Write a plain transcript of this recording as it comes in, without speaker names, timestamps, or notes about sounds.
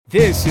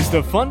This is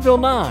the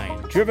Funville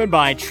 9, driven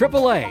by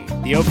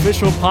AAA, the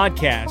official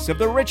podcast of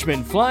the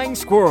Richmond Flying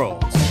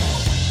Squirrels.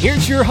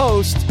 Here's your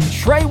host,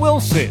 Trey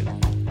Wilson.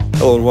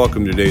 Hello and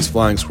welcome to today's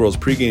Flying Squirrels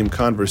pregame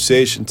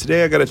conversation.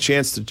 Today I got a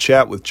chance to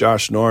chat with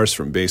Josh Norris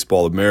from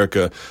Baseball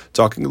America,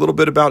 talking a little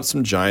bit about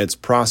some Giants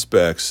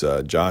prospects.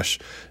 Josh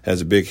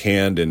has a big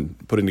hand in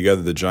putting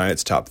together the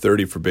Giants top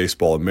 30 for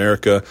Baseball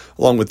America,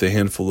 along with a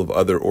handful of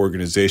other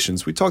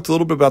organizations. We talked a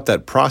little bit about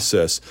that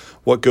process,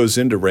 what goes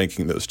into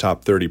ranking those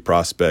top 30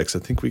 prospects. I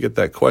think we get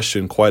that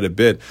question quite a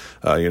bit.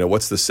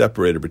 What's the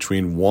separator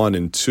between 1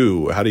 and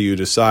 2? How do you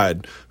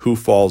decide who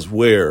falls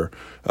where?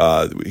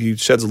 He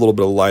sheds a little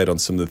bit of light on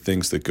some of the things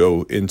that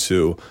go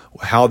into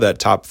how that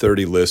top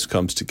 30 list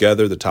comes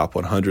together, the top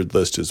 100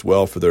 list as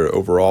well for their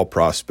overall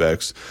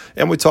prospects.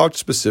 And we talked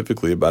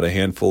specifically about a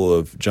handful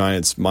of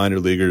Giants minor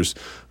leaguers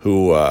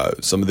who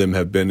some of them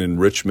have been in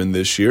Richmond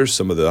this year,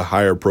 some of the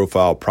higher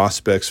profile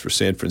prospects for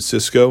San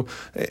Francisco,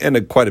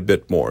 and quite a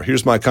bit more.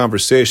 Here's my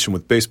conversation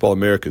with Baseball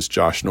America's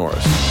Josh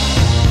Norris.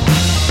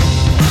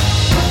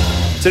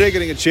 Today,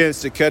 getting a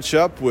chance to catch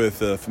up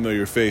with a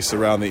familiar face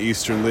around the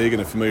Eastern League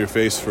and a familiar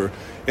face for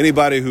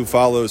anybody who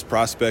follows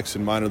prospects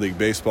in minor league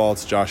baseball.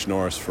 It's Josh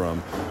Norris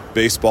from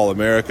Baseball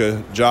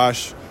America.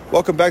 Josh,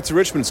 welcome back to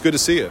Richmond. It's good to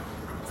see you.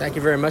 Thank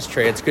you very much,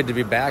 Trey. It's good to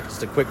be back.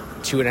 Just a quick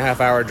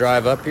 2.5-hour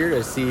drive up here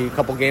to see a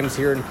couple games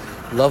here in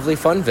lovely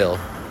Funville.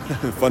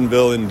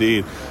 Funville,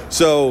 indeed.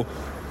 So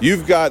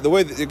you've got the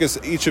way that I guess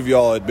each of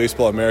y'all at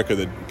Baseball America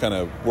that kind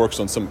of works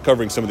on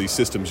covering some of these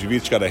systems, you've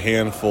each got a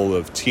handful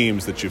of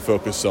teams that you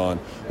focus on.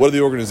 What are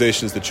the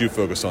organizations that you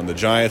focus on? The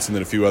Giants and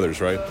then a few others,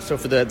 right? So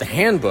for the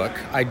handbook,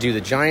 I do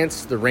the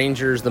Giants, the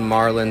Rangers, the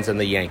Marlins, and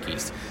the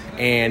Yankees.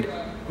 And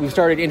we've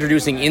started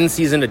introducing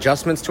in-season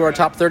adjustments to our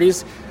top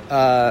 30s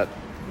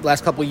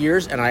last couple of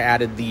years, and I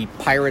added the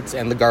Pirates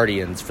and the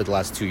Guardians for the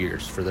last 2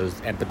 years for those.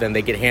 But then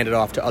they get handed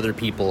off to other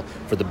people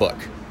for the book.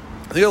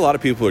 I think a lot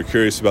of people are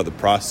curious about the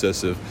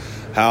process of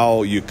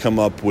how you come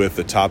up with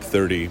the top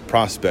 30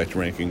 prospect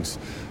rankings.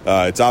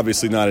 It's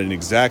obviously not an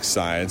exact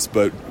science,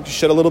 but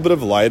shed a little bit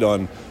of light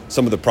on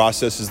some of the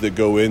processes that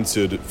go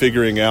into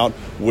figuring out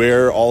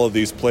where all of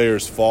these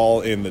players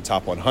fall in the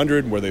top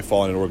 100, where they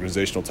fall in an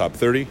organizational top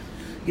 30.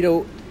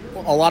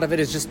 A lot of it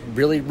is just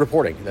really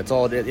reporting. That's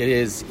all it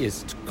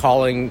is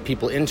calling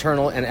people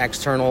internal and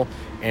external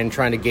and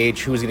trying to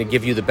gauge who's going to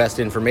give you the best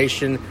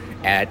information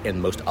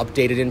and most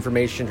updated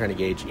information, trying to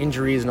gauge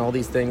injuries and all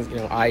these things.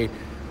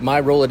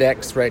 My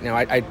Rolodex right now,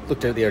 I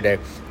looked at it the other day.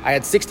 I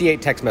had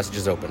 68 text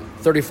messages open.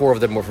 34 of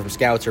them were from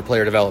scouts or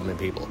player development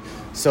people.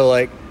 So,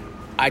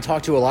 I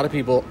talk to a lot of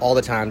people all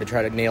the time to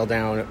try to nail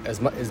down as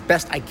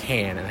best I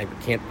can, and I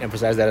can't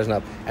emphasize that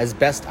enough, as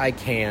best I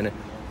can,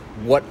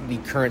 what the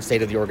current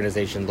state of the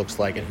organization looks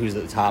like and who's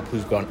at the top,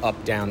 who's gone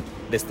up, down,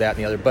 this, that, and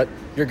the other. But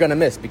you're going to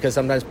miss because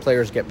sometimes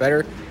players get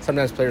better,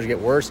 sometimes players get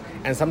worse,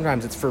 and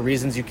sometimes it's for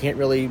reasons you can't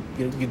really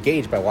you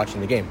gauge by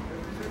watching the game.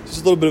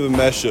 Just a little bit of a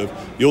mesh of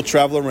you'll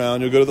travel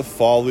around, you'll go to the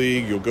Fall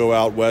League, you'll go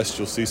out west,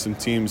 you'll see some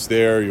teams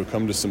there, you'll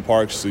come to some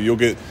parks, so you'll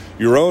get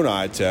your own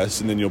eye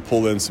test, and then you'll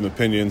pull in some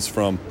opinions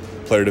from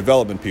player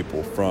development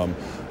people,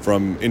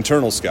 from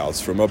internal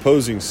scouts, from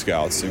opposing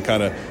scouts, and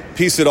kind of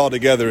piece it all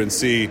together and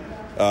see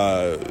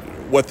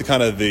what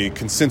the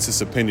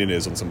consensus opinion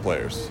is on some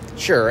players.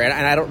 Sure, and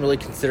I don't really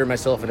consider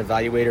myself an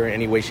evaluator in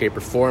any way, shape,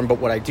 or form, but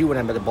what I do when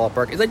I'm at the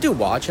ballpark is I do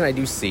watch and I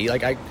do see.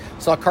 I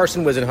saw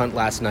Carson Wisenhunt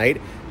last night,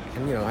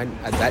 and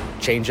that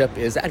changeup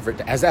is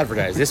as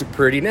advertised. It's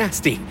pretty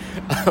nasty.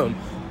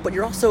 But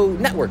you're also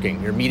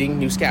networking. You're meeting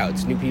new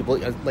scouts, new people.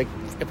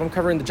 If I'm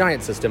covering the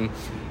Giant system,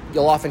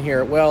 you'll often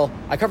hear, well,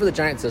 I cover the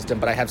Giant system,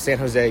 but I have San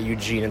Jose,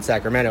 Eugene, and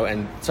Sacramento,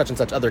 and such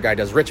other guy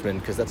does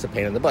Richmond, because that's a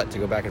pain in the butt to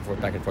go back and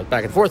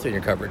forth in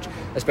your coverage,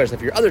 especially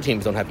if your other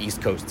teams don't have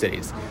East Coast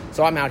cities.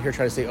 So I'm out here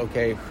trying to say,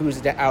 okay,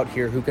 who's out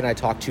here? Who can I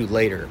talk to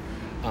later?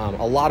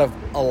 A lot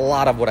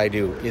of what I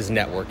do is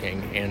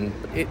networking, and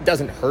it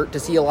doesn't hurt to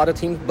see a lot of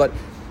teams, but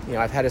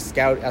I've had a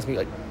scout ask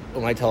me,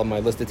 when I tell him my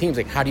list of teams,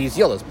 how do you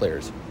see all those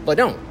players? Well, I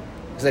don't.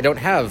 Because I don't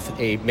have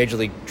a major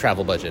league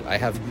travel budget. I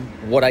have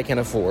what I can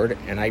afford,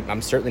 and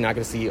I'm certainly not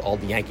going to see all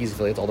the Yankees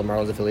affiliates, all the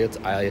Marlins affiliates.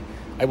 I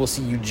will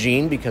see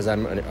Eugene because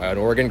I'm an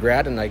Oregon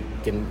grad, and I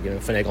can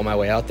finagle my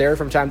way out there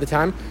from time to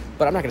time.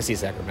 But I'm not going to see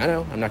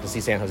Sacramento. I'm not going to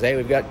see San Jose.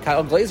 We've got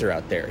Kyle Glazer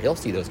out there. He'll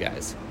see those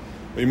guys.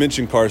 You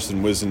mentioned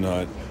Carson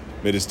Wisenhunt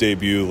made his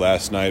debut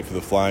last night for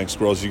the Flying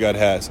Squirrels. You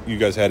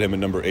guys had him at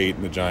number 8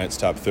 in the Giants'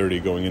 top 30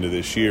 going into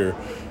this year.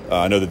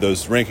 I know that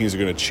those rankings are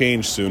going to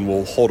change soon.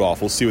 We'll hold off.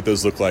 We'll see what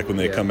those look like when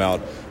they come out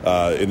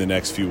in the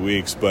next few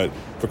weeks. But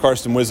for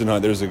Carson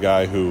Wisenhunt, there's a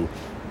guy who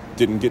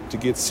didn't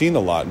get seen a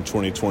lot in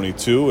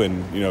 2022,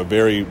 and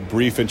very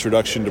brief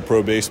introduction to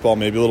pro baseball,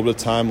 maybe a little bit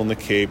of time on the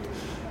Cape.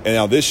 And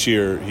now this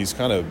year, he's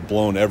kind of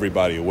blown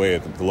everybody away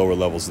at the lower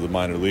levels of the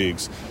minor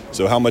leagues.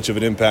 So how much of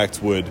an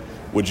impact would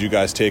you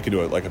guys take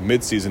into it, like a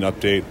midseason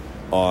update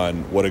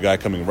on what a guy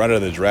coming right out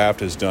of the draft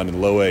has done in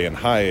low A and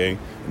high A?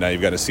 Now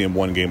you've got to see him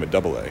one game at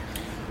double A.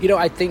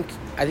 I think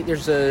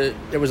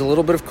there was a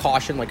little bit of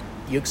caution.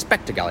 You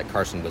expect a guy like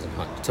Carson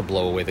Wisenhunt to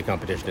blow away the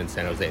competition in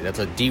San Jose. That's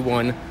a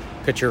D1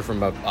 pitcher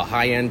from a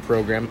high-end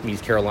program.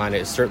 East Carolina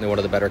is certainly one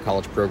of the better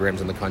college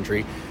programs in the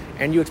country.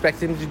 And you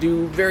expect him to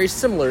do very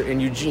similar in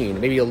Eugene,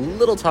 maybe a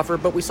little tougher,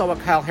 but we saw what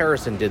Kyle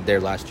Harrison did there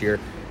last year.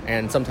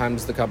 And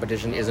sometimes the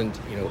competition isn't,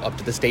 up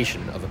to the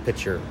station of a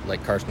pitcher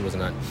like Carson was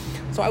not.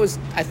 So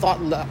I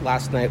thought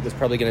last night was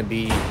probably going to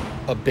be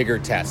a bigger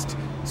test.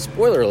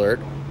 Spoiler alert,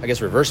 I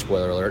guess reverse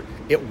spoiler alert,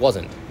 it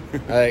wasn't.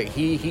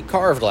 He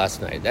carved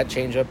last night. That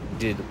changeup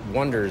did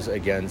wonders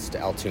against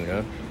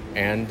Altoona,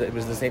 and it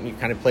was the same. You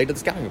kind of played to the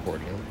scouting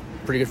report.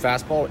 Pretty good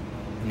fastball,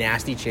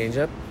 nasty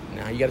changeup.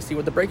 Now you got to see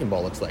what the breaking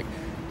ball looks like.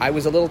 I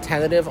was a little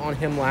tentative on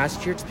him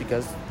last year just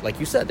because,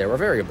 like you said, there were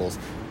variables.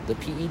 The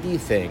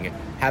PED thing,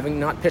 having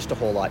not pitched a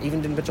whole lot,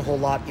 even didn't pitch a whole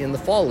lot in the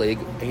fall league.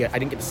 I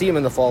didn't get to see him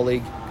in the fall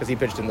league because he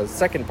pitched in the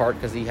second part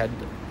because he had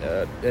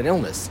an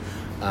illness.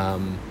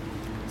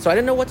 So I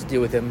didn't know what to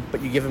do with him,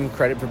 but you give him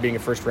credit for being a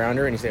first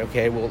rounder and you say,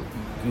 okay, well,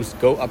 you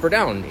go up or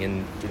down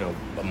in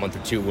a month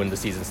or two when the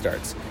season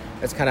starts.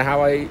 That's kind of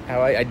how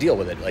I deal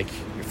with it. Like,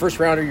 your first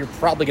rounder, you're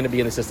probably going to be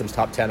in the system's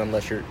top 10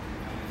 unless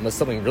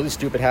something really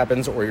stupid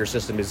happens or your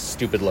system is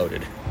stupid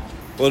loaded.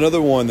 Well,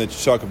 another one that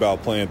you talk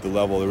about playing at the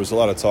level, there was a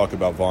lot of talk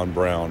about Von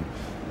Brown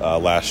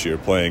last year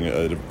playing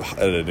at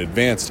an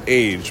advanced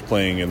age,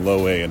 playing in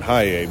low A and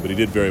high A, but he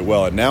did very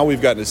well. And now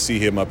we've gotten to see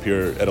him up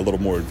here at a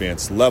little more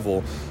advanced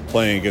level,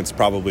 playing against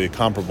probably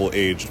comparable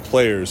aged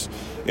players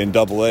in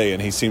Double A,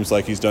 and he seems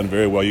like he's done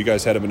very well. You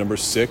guys had him at number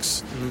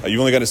 6. Mm-hmm. You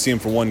only got to see him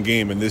for one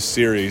game in this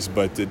series,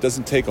 but it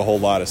doesn't take a whole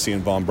lot of seeing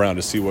Von Brown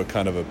to see what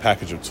kind of a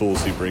package of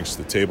tools he brings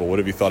to the table. What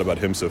have you thought about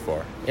him so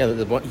far? Yeah,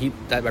 the one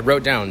I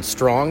wrote down,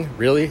 strong,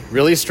 really,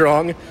 really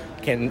strong,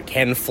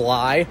 can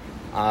fly.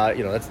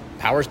 That's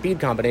power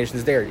speed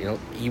combinations there.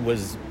 He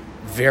was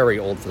very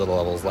old for the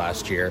levels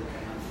last year.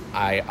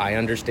 I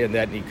understand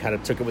that, and he kind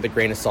of took it with a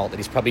grain of salt that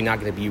he's probably not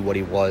going to be what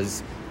he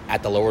was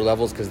at the lower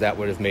levels because that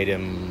would have made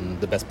him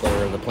the best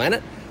player on the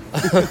planet,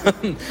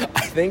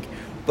 I think.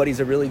 But he's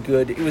a really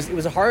good. It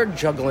was a hard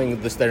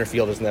juggling the center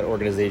fielders in that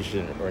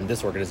organization or in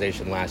this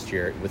organization last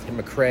year with him.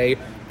 McCray,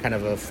 kind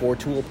of a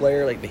 4-tool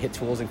player, like the hit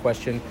tools in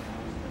question.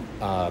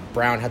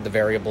 Brown had the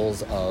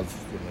variables of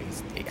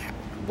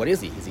what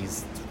is he?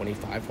 He's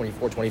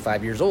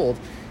 25 years old,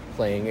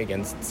 playing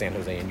against San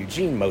Jose and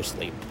Eugene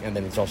mostly, and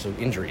then it's also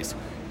injuries.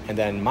 And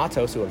then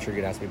Matos, who I'm sure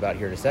you're going to ask me about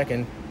here in a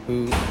second,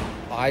 who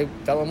I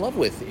fell in love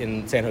with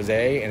in San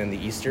Jose and in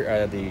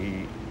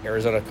the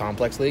Arizona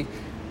Complex League,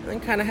 and then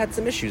kind of had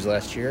some issues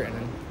last year and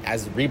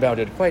has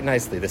rebounded quite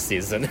nicely this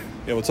season.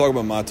 Yeah, we'll talk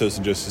about Matos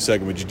in just a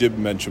second, but you did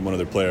mention one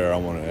other player I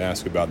want to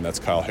ask about, and that's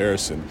Kyle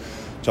Harrison.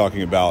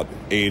 Talking about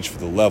age for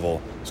the level,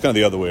 it's kind of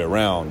the other way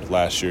around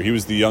last year. He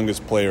was the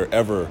youngest player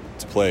ever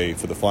to play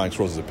for the Flying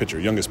Squirrels as a pitcher,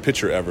 youngest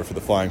pitcher ever for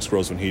the Flying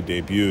Squirrels when he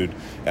debuted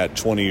at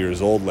 20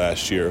 years old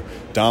last year.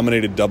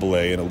 Dominated Double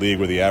A in a league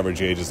where the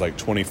average age is like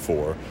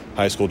 24,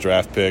 high school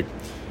draft pick.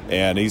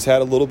 And he's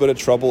had a little bit of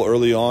trouble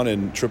early on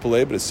in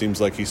AAA, but it seems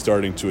like he's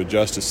starting to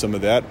adjust to some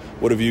of that.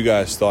 What have you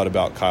guys thought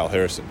about Kyle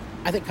Harrison?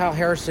 I think Kyle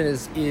Harrison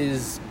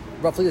is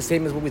roughly the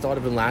same as what we thought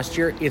of him last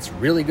year. It's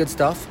really good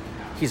stuff.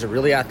 He's a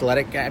really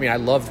athletic guy. I mean, I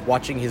loved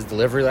watching his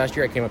delivery last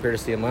year. I came up here to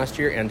see him last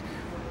year, and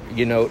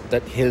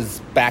that his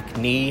back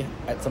knee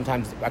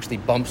sometimes actually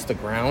bumps the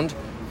ground,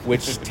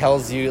 which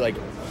tells you like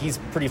he's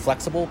pretty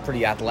flexible,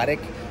 pretty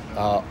athletic.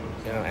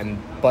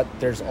 But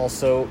there's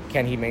also,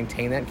 can he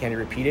maintain that? Can he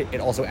repeat it?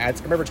 It also adds.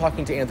 I remember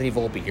talking to Anthony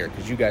Volpe here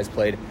because you guys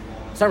played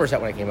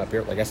Somerset when I came up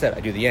here. Like I said, I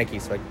do the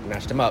Yankees, so I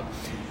matched him up.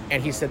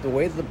 And he said the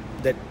way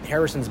that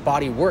Harrison's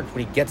body works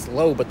when he gets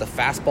low, but the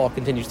fastball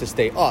continues to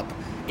stay up,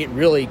 it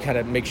really kind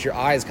of makes your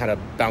eyes kind of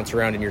bounce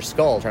around in your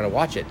skull trying to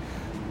watch it.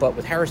 But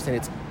with Harrison,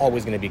 it's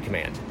always going to be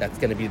command. That's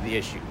going to be the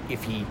issue.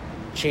 If he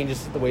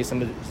changes the way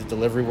some of his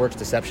delivery works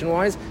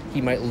deception-wise,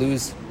 he might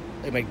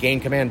gain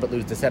command but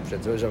lose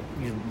deception. So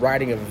he's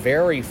riding a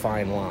very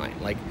fine line.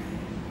 Like,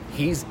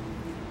 it's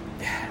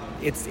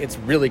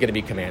really going to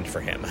be command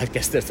for him. I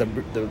guess that's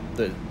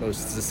the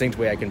most succinct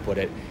way I can put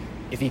it.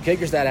 If he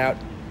figures that out,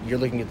 you're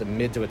looking at the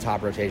mid to a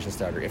top rotation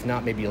starter. If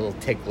not, maybe a little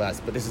tick less,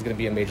 but this is going to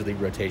be a major league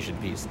rotation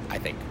piece, I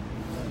think.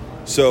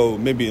 So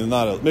maybe a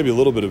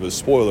little bit of a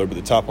spoiler, but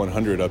the top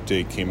 100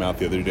 update came out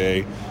the other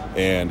day,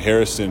 and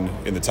Harrison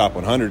in the top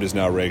 100 is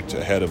now ranked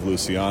ahead of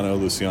Luciano.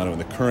 Luciano in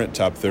the current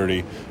top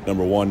 30,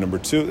 number 1, number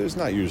 2. There's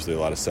not usually a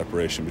lot of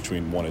separation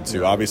between 1 and 2.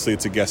 No. Obviously,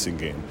 it's a guessing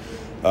game.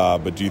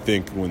 But do you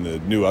think when the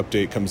new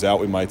update comes out,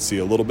 we might see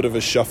a little bit of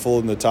a shuffle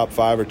in the top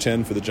 5 or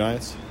 10 for the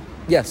Giants?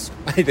 Yes,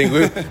 I think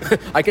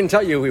I can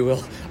tell you we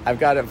will. I've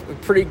got a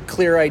pretty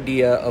clear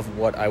idea of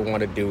what I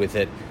want to do with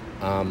it.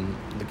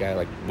 The guy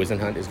like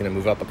Wisenhunt is going to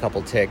move up a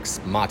couple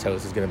ticks.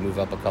 Matos is going to move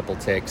up a couple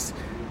ticks.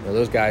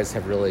 Those guys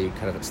have really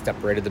kind of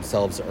separated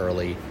themselves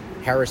early.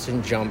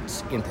 Harrison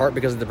jumped in part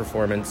because of the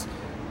performance.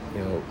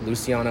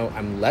 Luciano,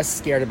 I'm less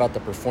scared about the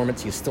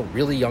performance. He's still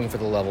really young for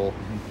the level,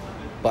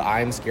 but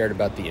I'm scared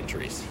about the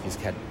injuries. He's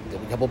had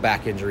a couple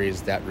back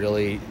injuries that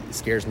really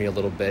scares me a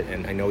little bit,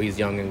 and I know he's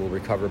young and will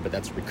recover, but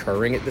that's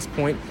recurring at this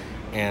point,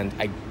 and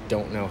I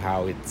don't know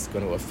how it's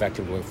going to affect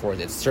him going forward.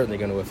 It's certainly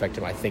going to affect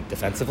him, I think,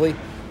 defensively.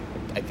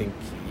 I think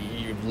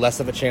less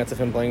of a chance of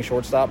him playing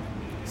shortstop.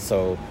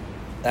 So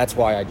that's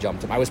why I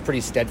jumped him. I was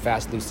pretty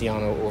steadfast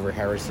Luciano over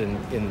Harrison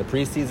in the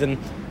preseason,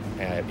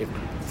 if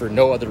for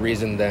no other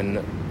reason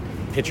than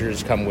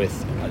pitchers come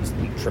with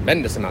a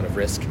tremendous amount of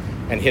risk,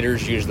 and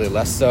hitters usually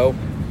less so.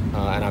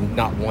 And I'm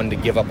not one to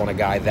give up on a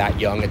guy that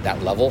young at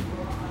that level.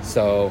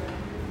 So,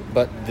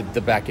 but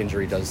the back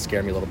injury does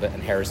scare me a little bit,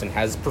 and Harrison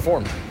has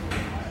performed.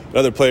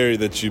 Another player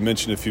that you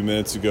mentioned a few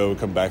minutes ago, we'll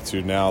come back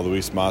to now,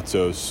 Luis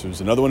Matos, who's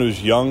another one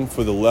who's young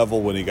for the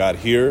level when he got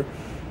here.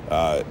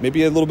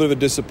 Maybe a little bit of a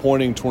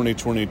disappointing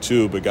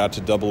 2022, but got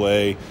to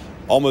Double-A,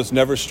 almost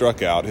never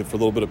struck out, hit for a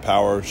little bit of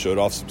power, showed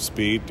off some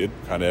speed, did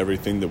kind of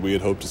everything that we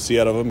had hoped to see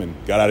out of him, and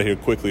got out of here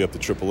quickly up to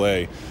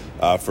Triple-A.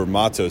 For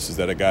Matos, is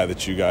that a guy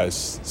that you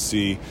guys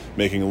see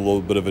making a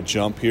little bit of a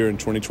jump here in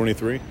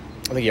 2023?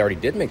 I think he already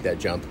did make that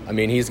jump. I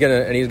mean, he's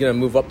gonna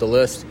move up the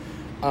list.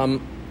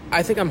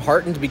 I think I'm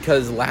heartened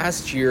because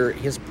last year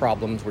his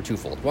problems were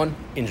twofold. One,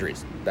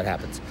 injuries. That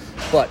happens.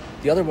 But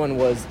the other one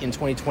was in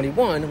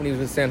 2021 when he was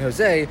with San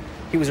Jose,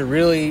 he was a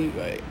really,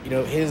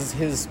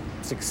 his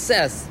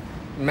success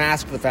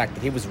masked the fact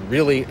that he was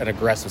really an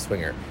aggressive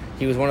swinger.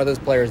 He was one of those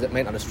players that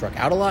might not have struck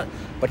out a lot,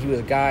 but he was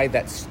a guy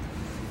that's,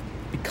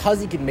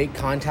 because he could make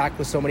contact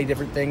with so many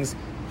different things,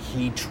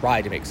 he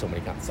tried to make so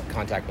many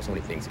contact with so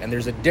many things. And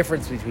there's a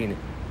difference between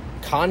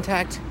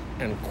contact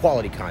and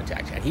quality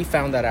contact. And he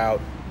found that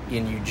out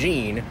in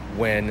Eugene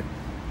when you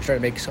try to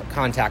make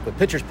contact with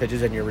pitchers'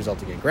 pitches and you're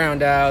resulting in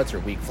ground outs or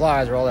weak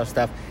flies or all that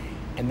stuff.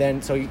 And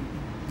then so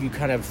you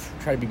kind of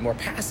try to be more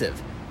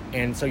passive.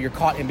 And so you're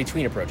caught in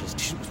between approaches,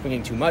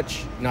 swinging too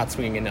much, not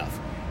swinging enough.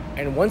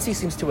 And once he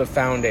seems to have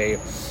found a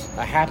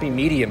happy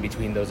medium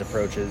between those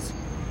approaches,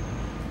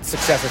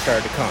 success has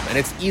started to come. And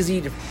it's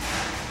easy to,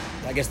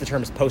 I guess the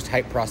term is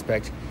post-hype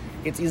prospect.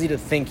 It's easy to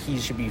think he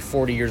should be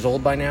 40 years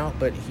old by now,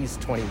 but he's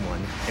 21.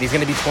 And he's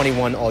going to be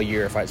 21 all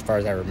year, as far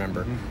as I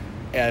remember.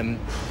 And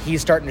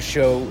he's starting to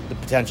show the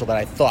potential that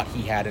I thought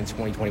he had in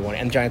 2021,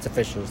 and Giants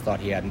officials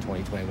thought he had in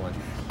 2021.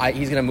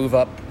 He's going to move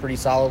up pretty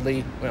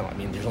solidly. Well, I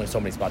mean, there's only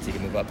so many spots he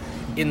can move up.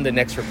 In the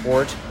next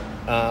report,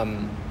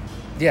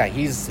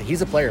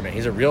 he's a player, man.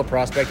 He's a real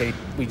prospect.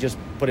 We just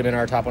put him in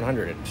our top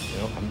 100. And,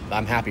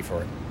 I'm happy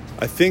for it.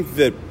 I think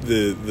that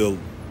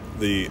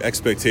the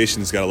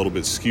expectations got a little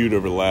bit skewed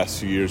over the last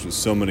few years with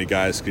so many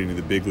guys getting to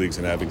the big leagues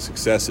and having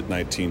success at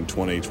 19,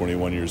 20,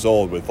 21 years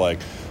old with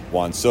like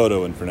Juan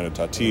Soto and Fernando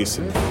Tatis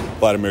and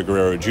Vladimir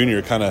Guerrero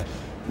Jr., kind of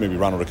maybe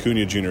Ronald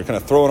Acuna Jr., kind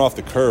of throwing off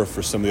the curve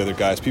for some of the other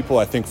guys. People,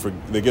 I think,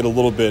 they get a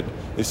little bit,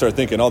 they start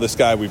thinking, oh, this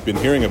guy, we've been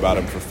hearing about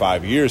him for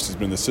 5 years. He's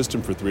been in the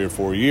system for 3 or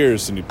 4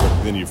 years, and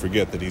then you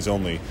forget that he's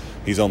only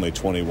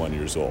 21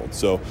 years old.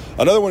 So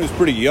another one who's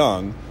pretty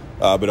young,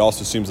 but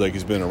also seems like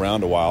he's been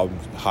around a while,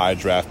 high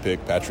draft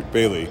pick, Patrick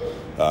Bailey.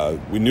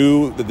 We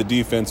knew that the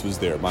defense was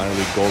there. Minor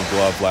league gold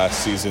glove last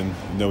season.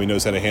 We know he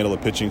knows how to handle a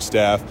pitching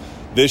staff.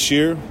 This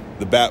year,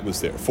 the bat was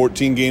there.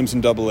 14 games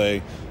in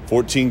Double-A,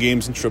 14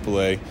 games in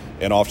Triple-A,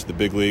 and off to the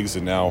big leagues.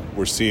 And now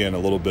we're seeing a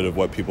little bit of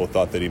what people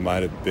thought that he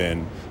might have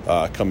been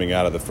coming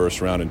out of the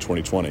first round in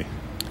 2020.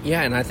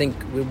 Yeah, and I think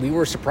we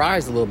were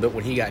surprised a little bit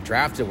when he got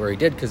drafted where he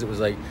did, because it was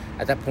like,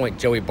 at that point,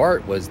 Joey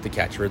Bart was the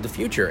catcher of the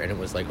future. And it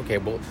was like, okay,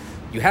 well,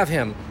 you have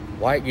him.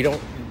 Why you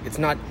don't? It's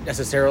not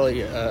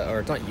necessarily, or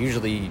it's not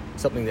usually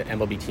something that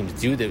MLB teams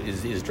do that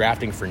is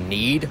drafting for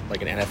need,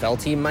 like an NFL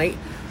team might.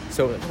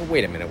 So, well,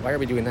 wait a minute, why are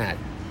we doing that?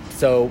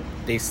 So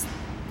they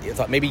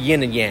thought maybe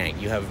yin and yang.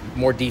 You have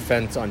more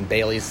defense on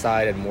Bailey's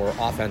side and more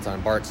offense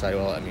on Bart's side.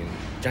 Well, I mean,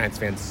 Giants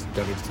fans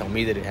don't need to tell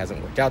me that it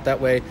hasn't worked out that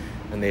way,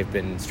 and they've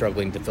been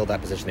struggling to fill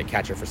that position at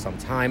catcher for some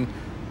time.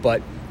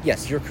 But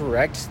yes, you're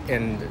correct,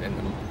 and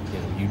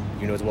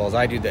you know as well as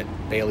I do that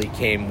Bailey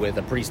came with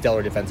a pretty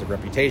stellar defensive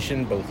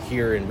reputation, both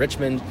here in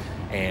Richmond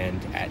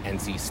and at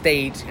NC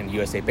State and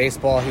USA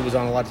Baseball. He was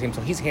on a lot of teams,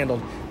 so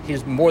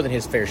he's more than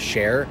his fair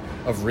share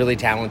of really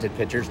talented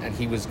pitchers, and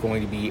he was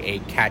going to be a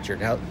catcher.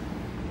 Now,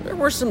 there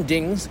were some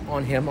dings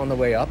on him on the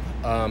way up.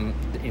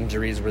 The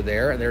injuries were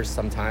there, and there's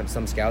sometimes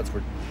some scouts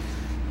were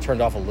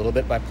turned off a little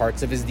bit by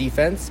parts of his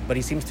defense, but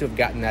he seems to have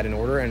gotten that in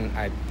order, and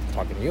I'm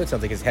talking to you, it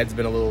sounds like his head's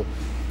been a little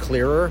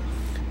clearer,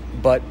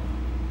 but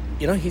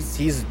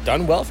he's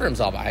done well for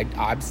himself.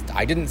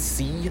 I didn't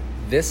see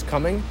this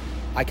coming.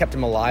 I kept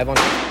him alive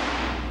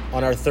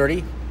on our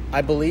 30,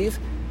 I believe,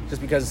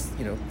 just because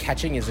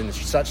catching is in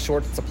such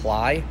short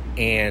supply,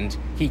 and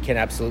he can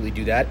absolutely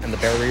do that, and the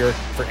barrier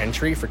for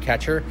entry for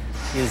catcher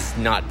is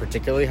not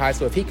particularly high.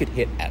 So if he could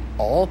hit at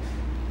all,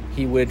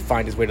 he would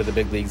find his way to the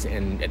big leagues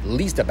and at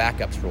least a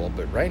backups role.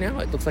 But right now,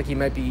 it looks like he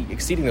might be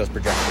exceeding those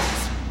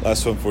projections.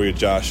 Last one for you,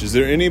 Josh. Is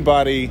there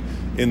anybody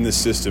in the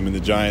system, in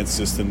the Giants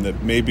system,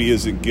 that maybe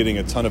isn't getting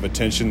a ton of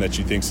attention that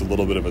you think's a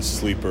little bit of a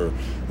sleeper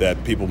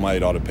that people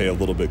might ought to pay a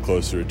little bit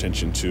closer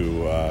attention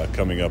to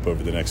coming up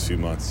over the next few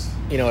months?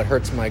 It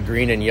hurts my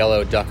green and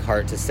yellow duck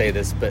heart to say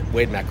this, but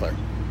Wade Meckler.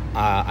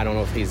 I don't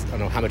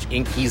know how much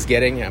ink he's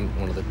getting. I'm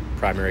one of the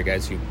primary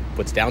guys who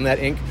puts down that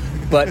ink,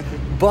 but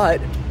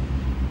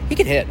he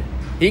can hit.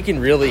 He can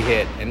really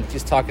hit. And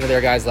just talking to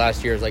their guys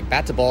last year, it's like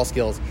bat to ball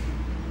skills.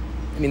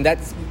 I mean,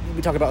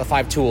 we talk about the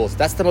 5 tools.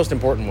 That's the most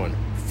important one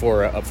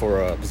for a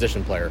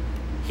position player.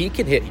 He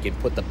can hit. He can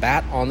put the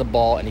bat on the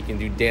ball, and he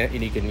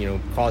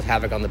can cause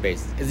havoc on the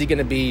base. Is he going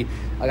to be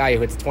a guy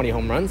who hits 20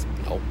 home runs?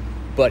 No,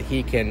 but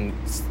he can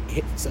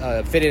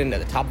fit in at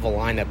the top of a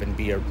lineup and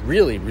be a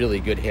really, really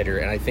good hitter.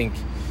 And I think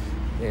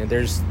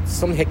there's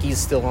some hickeys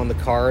still on the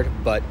card,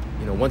 but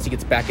once he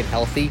gets back and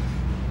healthy,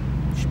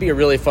 should be a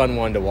really fun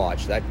one to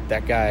watch.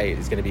 That guy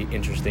is going to be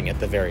interesting at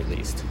the very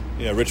least.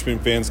 Yeah,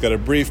 Richmond fans got a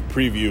brief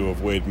preview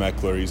of Wade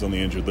Meckler. He's on the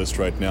injured list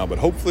right now, but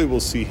hopefully we'll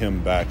see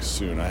him back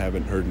soon. I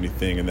haven't heard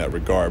anything in that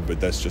regard,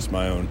 but that's just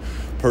my own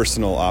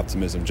personal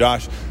optimism.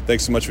 Josh,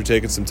 thanks so much for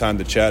taking some time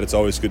to chat. It's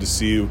always good to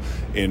see you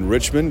in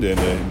Richmond, and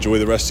enjoy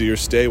the rest of your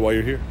stay while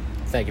you're here.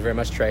 Thank you very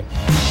much, Trey.